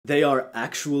They are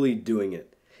actually doing it.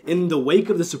 In the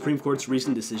wake of the Supreme Court's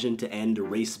recent decision to end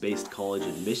race-based college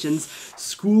admissions,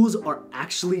 schools are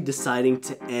actually deciding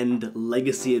to end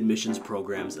legacy admissions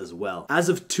programs as well. As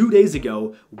of 2 days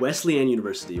ago, Wesleyan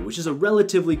University, which is a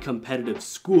relatively competitive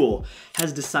school,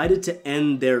 has decided to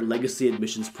end their legacy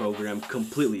admissions program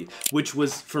completely, which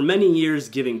was for many years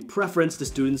giving preference to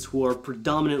students who are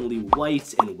predominantly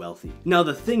white and wealthy. Now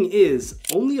the thing is,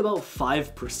 only about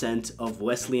 5% of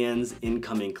Wesleyan's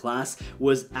incoming class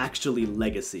was actually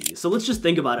legacy. So let's just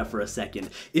think about it for a second.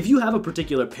 If you have a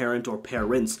particular parent or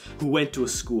parents who went to a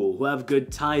school, who have good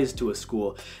ties to a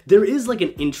school, there is like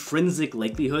an intrinsic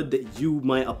likelihood that you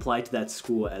might apply to that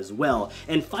school as well.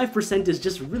 And 5% is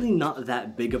just really not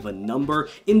that big of a number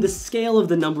in the scale of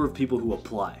the number of people who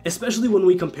apply. Especially when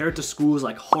we compare it to schools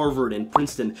like Harvard and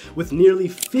Princeton, with nearly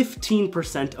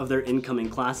 15% of their incoming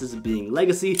classes being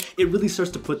legacy, it really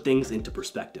starts to put things into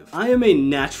perspective. I am a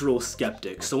natural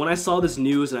skeptic, so when I saw this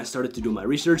news and I started to do my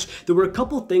research, there were a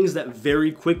couple things that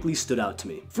very quickly stood out to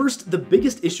me. First, the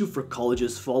biggest issue for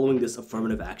colleges following this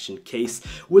affirmative action case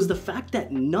was the fact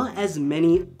that not as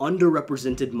many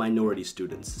underrepresented minority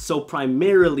students, so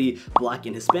primarily Black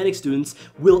and Hispanic students,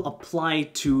 will apply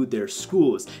to their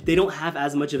schools. They don't have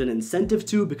as much of an incentive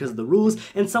to because of the rules,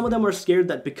 and some of them are scared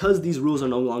that because these rules are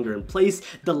no longer in place,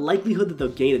 the likelihood that they'll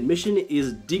gain admission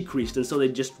is decreased, and so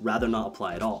they'd just rather not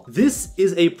apply at all. This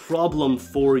is a problem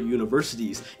for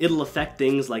universities. It'll affect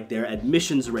things like their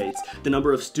admissions rates, the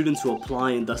number of students who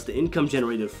apply and thus the income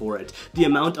generated for it, the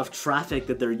amount of traffic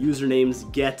that their usernames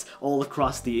get all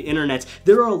across the internet.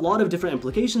 There are a lot of different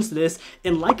implications to this,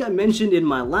 and like I mentioned in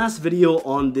my last video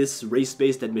on this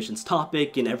race-based admissions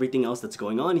topic and everything else that's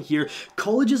going on here,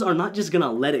 colleges are not just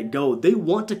gonna let it go. They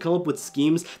want to come up with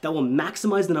schemes that will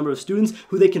maximize the number of students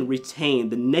who they can retain,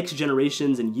 the next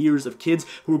generations and years of kids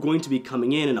who are going to be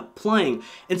coming in and applying.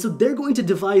 And so they're going to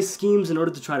devise schemes in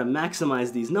order to try to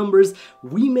maximize these numbers.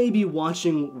 We may be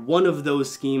watching one of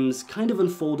those schemes kind of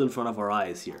unfold in front of our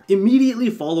eyes here. Immediately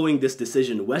following this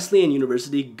decision, Wesleyan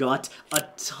University got a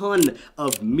ton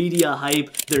of media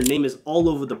hype. Their name is all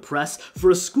over the press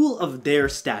for a school of their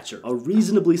stature, a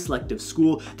reasonably selective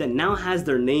school that now has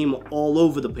their name all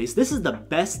over the place. This is the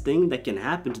best thing that can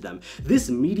happen to them. This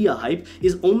media hype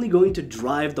is only going to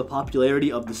drive the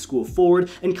popularity of the school forward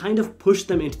and kind of push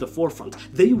them into the forefront.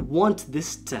 They want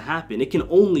this to happen. It can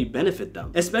only benefit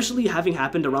them. Especially having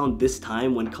happened around this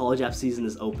time when college app season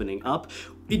is opening up.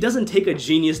 It doesn't take a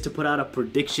genius to put out a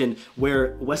prediction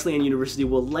where Wesleyan University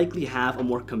will likely have a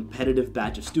more competitive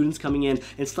batch of students coming in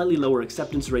and slightly lower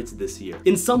acceptance rates this year.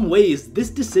 In some ways, this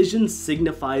decision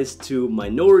signifies to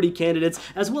minority candidates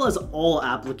as well as all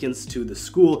applicants to the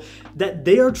school that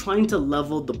they are trying to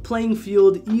level the playing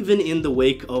field even in the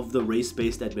wake of the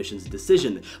race-based admissions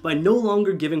decision. By no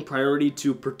longer giving priority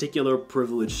to particular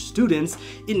privileged students,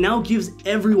 it now gives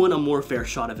everyone a more fair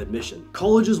shot of admission.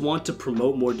 Colleges want to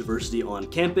promote more diversity on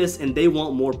campus, and they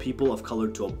want more people of color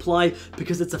to apply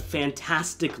because it's a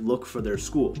fantastic look for their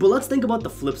school. But let's think about the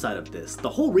flip side of this. The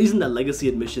whole reason that legacy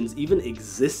admissions even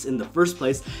exists in the first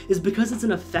place is because it's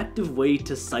an effective way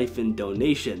to siphon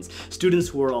donations. Students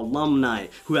who are alumni,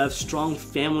 who have strong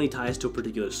family ties to a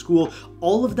particular school,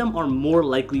 all of them are more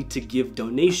likely to give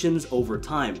donations over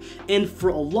time. And for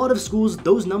a lot of schools,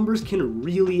 those numbers can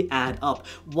really add up.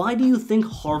 Why do you think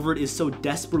Harvard is so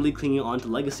desperately clinging on to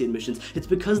legacy admissions? It's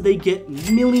because they get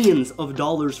millions of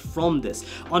dollars from this.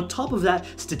 On top of that,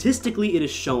 statistically it is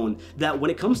shown that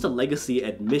when it comes to legacy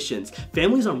admissions,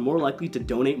 families are more likely to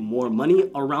donate more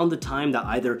money around the time that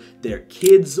either their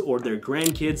kids or their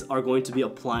grandkids are going to be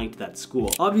applying to that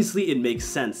school. Obviously it makes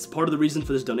sense. Part of the reason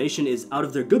for this donation is out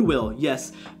of their goodwill,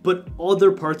 yes, but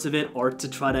other parts of it are to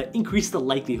try to increase the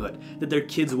likelihood that their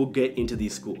kids will get into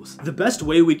these schools. The best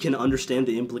way we can understand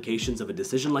the implications of a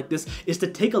decision like this is to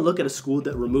take a look at a school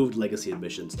that removed legacy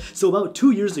admissions. So about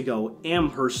 2 years ago,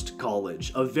 Amherst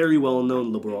College, a very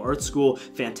well-known liberal arts school,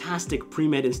 fantastic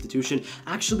pre-med institution,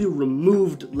 actually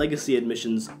removed legacy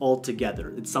admissions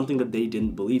altogether. It's something that they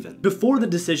didn't believe in. Before the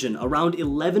decision, around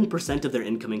 11% of their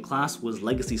incoming class was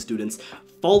legacy students.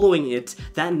 Following it,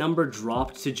 that number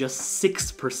dropped to just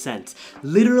 6%.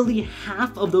 Literally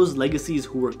half of those legacies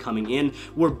who were coming in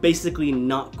were basically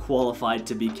not qualified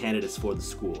to be candidates for the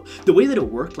school. The way that it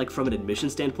worked, like from an admission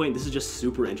standpoint, this is just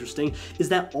super interesting, is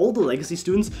that all the legacy legacy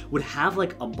students would have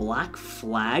like a black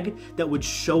flag that would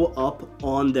show up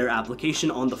on their application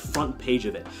on the front page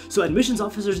of it. So admissions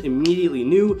officers immediately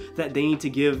knew that they need to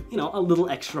give, a little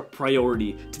extra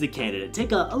priority to the candidate.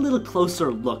 Take a little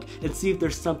closer look and see if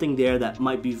there's something there that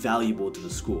might be valuable to the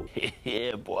school.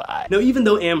 Yeah, boy. Now, even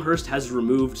though Amherst has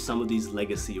removed some of these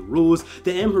legacy rules,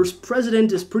 the Amherst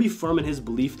president is pretty firm in his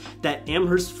belief that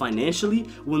Amherst financially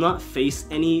will not face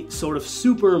any sort of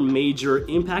super major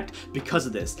impact because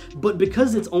of this. But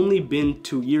because it's only been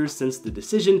 2 years since the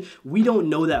decision, we don't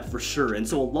know that for sure, and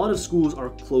so a lot of schools are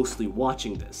closely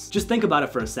watching this. Just think about it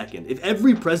for a second. If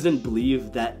every president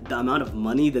believed that the amount of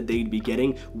money that they'd be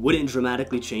getting wouldn't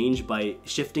dramatically change by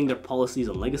shifting their policies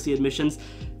on legacy admissions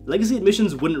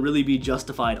wouldn't really be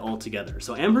justified altogether.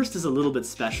 So Amherst is a little bit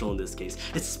special in this case,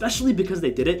 especially because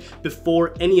they did it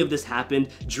before any of this happened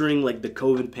during like the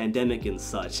COVID pandemic and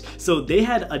such. So they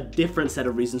had a different set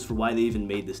of reasons for why they even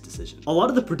made this decision. A lot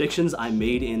of the predictions I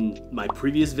made in my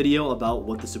previous video about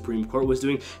what the Supreme Court was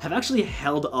doing have actually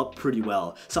held up pretty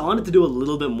well. So I wanted to do a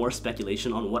little bit more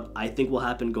speculation on what I think will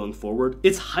happen going forward.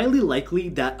 It's highly likely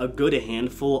that a good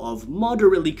handful of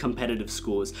moderately competitive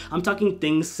schools, I'm talking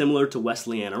things similar to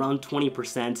Wesleyan, around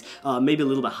 20%, maybe a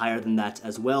little bit higher than that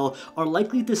as well, are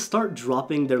likely to start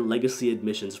dropping their legacy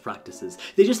admissions practices.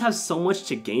 They just have so much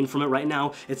to gain from it right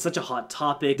now. It's such a hot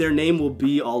topic. Their name will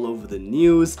be all over the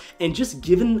news, and just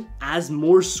given as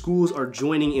more schools are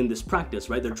joining in this practice,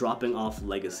 right, they're dropping off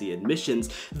legacy admissions,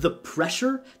 the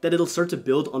pressure that it'll start to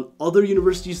build on other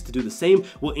universities to do the same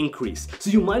will increase. So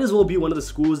you might as well be one of the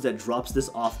schools that drops this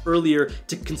off earlier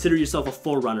to consider yourself a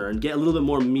forerunner and get a little bit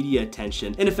more media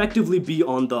attention and effectively be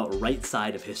on the right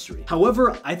side of history.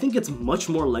 However, I think it's much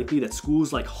more likely that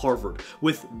schools like Harvard,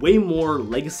 with way more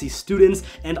legacy students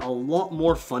and a lot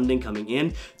more funding coming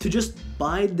in, to just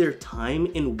bide their time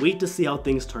and wait to see how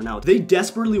things turn out. They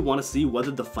desperately want to see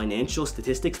whether the financial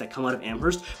statistics that come out of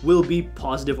Amherst will be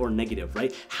positive or negative,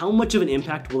 right? How much of an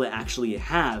impact will it actually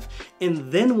have?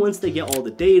 And then once they get all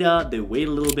the data, they wait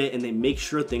a little bit and they make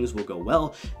sure things will go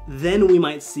well, then we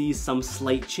might see some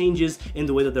slight changes in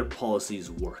the way that their policies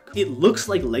work. It looks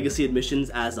like legacy admissions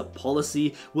as a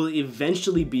policy will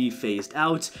eventually be phased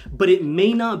out, but it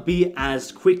may not be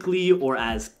as quickly or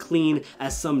as clean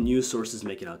as some news sources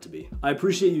make it out to be. I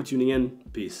appreciate you tuning in.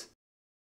 Peace.